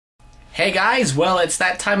Hey guys, well it's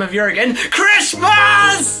that time of year again,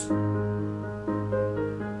 Christmas!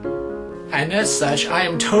 And as such, I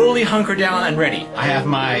am totally hunkered down and ready. I have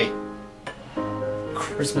my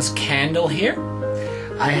Christmas candle here,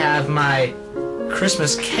 I have my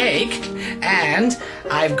Christmas cake, and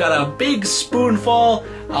I've got a big spoonful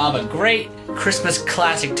of a great Christmas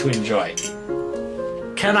classic to enjoy.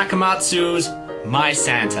 Ken Akamatsu's My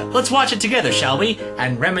Santa. Let's watch it together, shall we?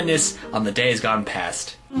 And reminisce on the days gone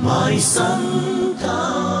past. My Santa.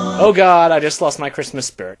 Oh god, I just lost my Christmas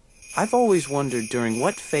spirit. I've always wondered during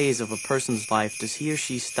what phase of a person's life does he or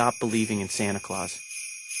she stop believing in Santa Claus?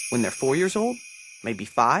 When they're 4 years old? Maybe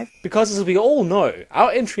 5? Because as we all know,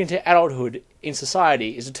 our entry into adulthood in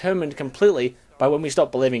society is determined completely by when we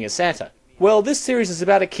stop believing in Santa. Well, this series is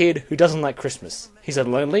about a kid who doesn't like Christmas. He's a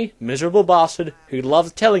lonely, miserable bastard who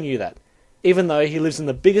loves telling you that, even though he lives in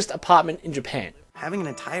the biggest apartment in Japan. Having an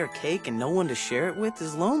entire cake and no one to share it with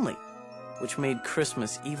is lonely, which made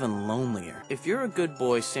Christmas even lonelier. If you're a good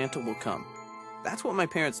boy, Santa will come. That's what my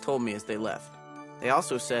parents told me as they left. They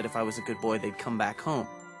also said if I was a good boy, they'd come back home.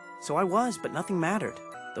 So I was, but nothing mattered.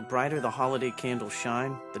 The brighter the holiday candles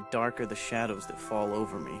shine, the darker the shadows that fall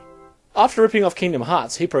over me. After ripping off Kingdom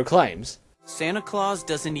Hearts, he proclaims, Santa Claus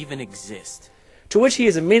doesn't even exist. To which he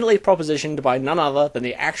is immediately propositioned by none other than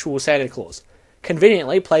the actual Santa Claus,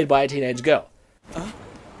 conveniently played by a teenage girl.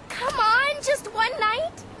 Come on, just one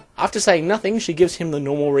night? After saying nothing, she gives him the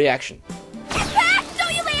normal reaction. Get back!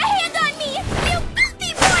 Don't you lay a hand on me! You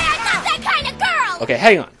filthy boy! I'm not that kind of girl! Okay,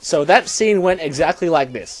 hang on. So that scene went exactly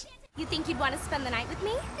like this. You think you'd want to spend the night with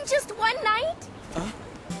me? Just one night?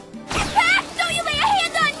 Get back! Don't you lay a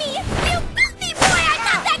hand on me! You filthy boy! I'm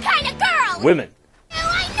not that kind of girl! Women. Oh,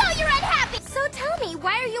 I know you're unhappy! So tell me,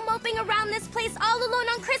 why are you moping around this place all alone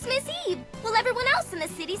on Christmas Eve? Well, everyone else in the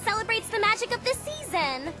city celebrates the magic of the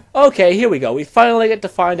season. Okay, here we go. We finally get to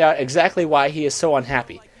find out exactly why he is so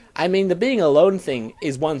unhappy. I mean, the being alone thing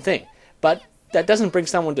is one thing, but that doesn't bring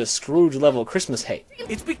someone to Scrooge-level Christmas hate.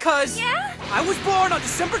 It's because Yeah? I was born on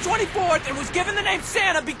December 24th and was given the name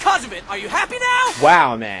Santa because of it. Are you happy now?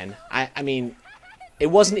 Wow, man. I mean, it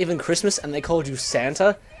wasn't even Christmas and they called you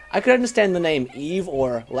Santa? I could understand the name Eve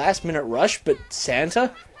or Last Minute Rush, but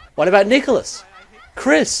Santa? What about Nicholas?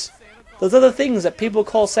 Chris? Those are the things that people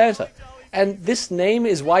call Santa. And this name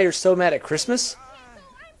is why you're so mad at Christmas?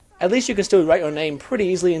 At least you can still write your name pretty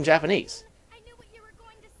easily in Japanese.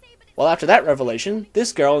 Well, after that revelation,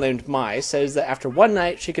 this girl named Mai says that after one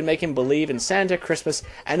night she can make him believe in Santa, Christmas,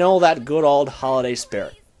 and all that good old holiday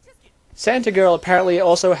spirit. Santa Girl apparently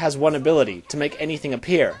also has one ability, to make anything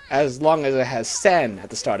appear, as long as it has San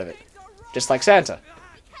at the start of it. Just like Santa.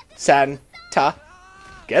 Santa.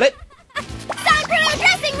 Get it? Soundproof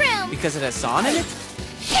dressing room! Because it has San in it?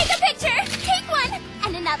 Take a picture! Take one!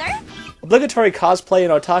 And another! Obligatory cosplay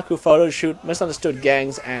and otaku photo shoot, misunderstood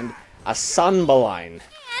gangs, and a sunbaline.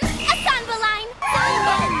 And a sunbaline!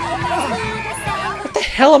 What the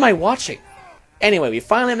hell am I watching? Anyway, we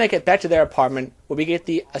finally make it back to their apartment, where we get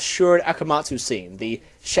the assured Akamatsu scene, the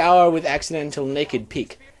shower with accidental naked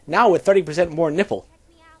peek, now with 30% more nipple.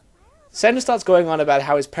 Santa starts going on about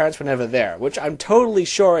how his parents were never there, which I'm totally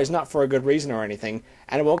sure is not for a good reason or anything,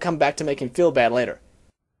 and it won't come back to make him feel bad later.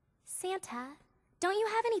 Santa, don't you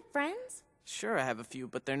have any friends? Sure, I have a few,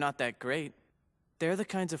 but they're not that great. They're the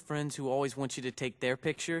kinds of friends who always want you to take their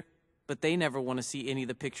picture, but they never want to see any of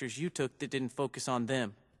the pictures you took that didn't focus on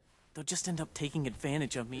them. They'll just end up taking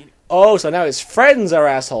advantage of me. Oh, so now his friends are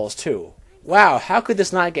assholes too. Wow, how could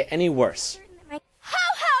this not get any worse? Ho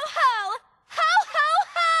ho ho! Ho ho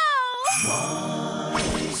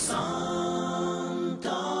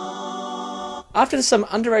ho! After some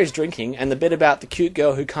underage drinking and the bit about the cute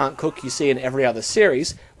girl who can't cook you see in every other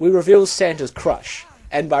series, we reveal Santa's crush.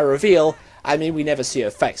 And by reveal, I mean we never see her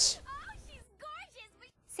face.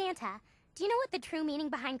 Santa, do you know what the true meaning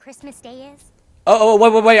behind Christmas Day is? Oh,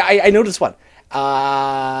 wait, I know this one.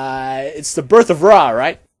 It's the birth of Ra,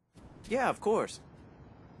 right? Yeah, of course.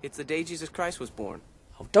 It's the day Jesus Christ was born.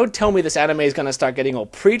 Oh, don't tell me this anime is gonna start getting all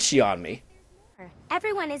preachy on me.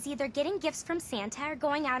 Everyone is either getting gifts from Santa or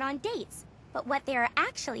going out on dates. But what they are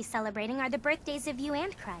actually celebrating are the birthdays of you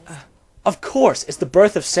and Christ. Of course, it's the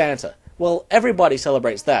birth of Santa. Well, everybody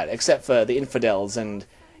celebrates that, except for the infidels and,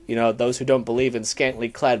 you know, those who don't believe in scantily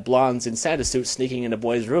clad blondes in Santa suits sneaking into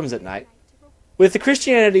boys' rooms at night. With the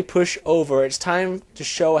Christianity push over, it's time to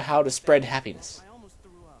show how to spread happiness.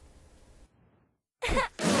 What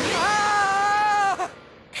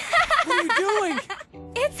are you doing?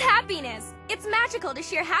 It's happiness. It's magical to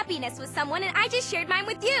share happiness with someone, and I just shared mine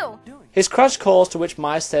with you. His crush calls, to which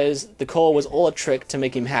Mai says the call was all a trick to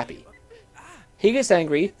make him happy. He gets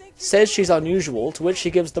angry, says she's unusual, to which she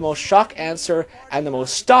gives the most shock answer and the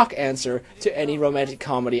most stock answer to any romantic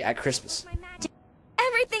comedy at Christmas.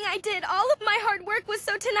 Everything I did, all of my hard work was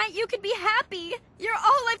so tonight you could be happy. You're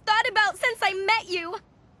all I've thought about since I met you.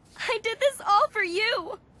 I did this all for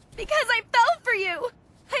you. Because I fell for you.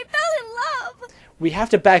 I fell in love. We have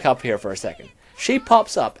to back up here for a second. She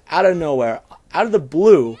pops up out of nowhere, out of the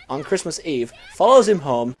blue, on Christmas Eve, follows him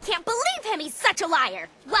home. Can't believe him, he's such a liar.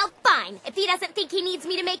 Well, fine. If he doesn't think he needs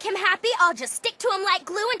me to make him happy, I'll just stick to him like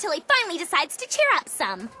glue until he finally decides to cheer up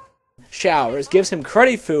some. Showers, gives him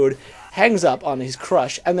cruddy food, hangs up on his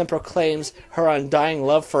crush, and then proclaims her undying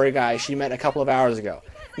love for a guy she met a couple of hours ago.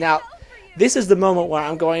 Now, this is the moment where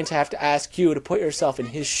I'm going to have to ask you to put yourself in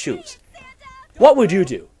his shoes. What would you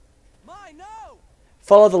do?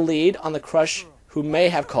 Follow the lead on the crush who may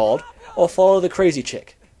have called, or follow the crazy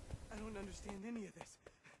chick? I don't understand any of this.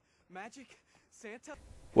 Magic? Santa?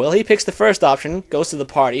 Well, he picks the first option, goes to the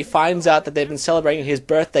party, finds out that they've been celebrating his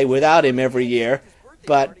birthday without him every year,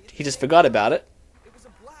 but he just forgot about it.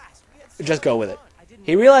 Just go with it.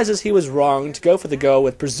 He realizes he was wrong to go for the girl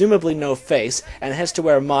with presumably no face, and heads to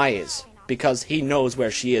where Mai is, because he knows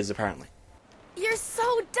where she is, apparently. You're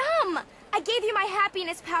so dumb. I gave you my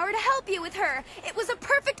happiness power to help you with her. It was a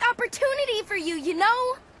perfect opportunity for you, you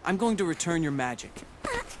know? I'm going to return your magic.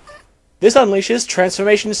 This unleashes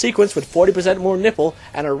transformation sequence with 40% more nipple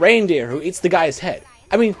and a reindeer who eats the guy's head.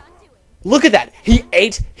 I mean, look at that! He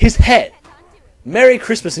ate his head! Merry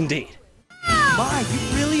Christmas indeed. My,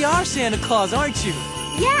 you really are Santa Claus, aren't you?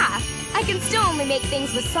 Yeah. I can still only make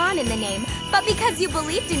things with San in the name, but because you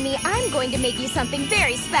believed in me, I'm going to make you something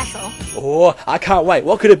very special. Oh, I can't wait.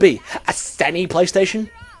 What could it be? A Stanny PlayStation?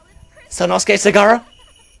 Sonosuke Sagara?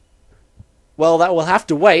 Well, that will have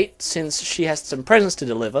to wait, since she has some presents to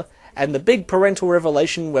deliver, and the big parental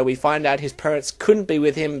revelation where we find out his parents couldn't be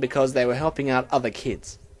with him because they were helping out other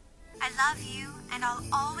kids. I love you, and I'll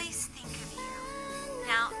always think of you.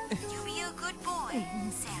 Now, you be a good boy,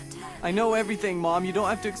 Santa. I know everything, Mom. You don't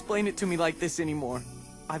have to explain it to me like this anymore.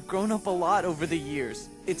 I've grown up a lot over the years.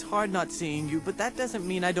 It's hard not seeing you, but that doesn't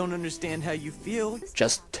mean I don't understand how you feel.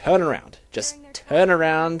 Just turn around. Just turn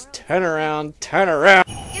around, turn around, turn around.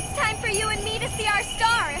 It's time for you and me to see our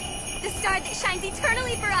star. The star that shines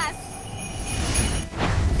eternally for us.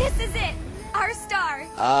 This is it. Our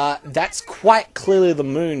star. That's quite clearly the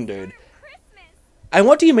moon, dude. And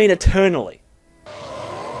what do you mean eternally?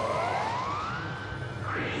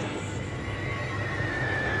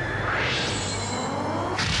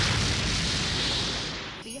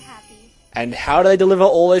 And how do they deliver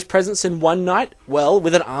all those presents in one night? Well,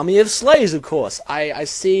 with an army of sleighs, of course. I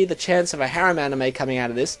see the chance of a harem anime coming out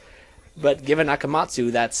of this, but given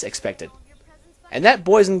Akamatsu, that's expected. And that,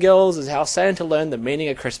 boys and girls, is how Santa learned the meaning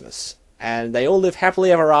of Christmas. And they all live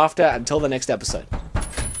happily ever after until the next episode. Santa!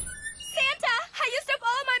 I used up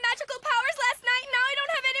all my magical powers last night, and now I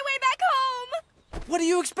don't have any way back home! What do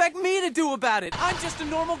you expect me to do about it? I'm just a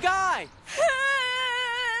normal guy.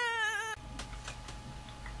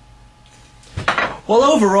 Well,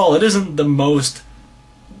 overall, it isn't the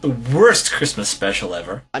worst Christmas special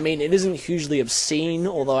ever. I mean, it isn't hugely obscene,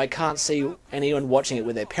 although I can't see anyone watching it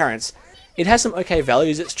with their parents. It has some okay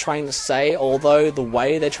values it's trying to say, although the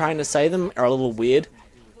way they're trying to say them are a little weird.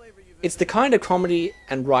 It's the kind of comedy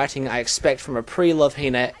and writing I expect from a pre-Love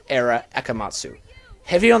Hina era Akamatsu.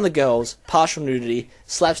 Heavy on the girls, partial nudity,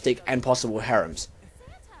 slapstick, and possible harems.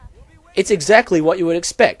 It's exactly what you would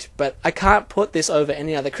expect, but I can't put this over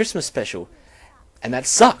any other Christmas special. And that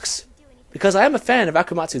sucks, because I am a fan of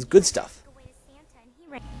Akamatsu's good stuff.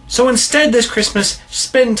 So instead this Christmas,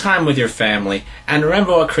 spend time with your family, and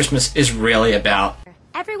remember what Christmas is really about.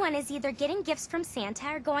 Everyone is either getting gifts from Santa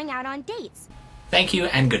or going out on dates. Thank you,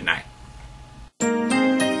 and good night.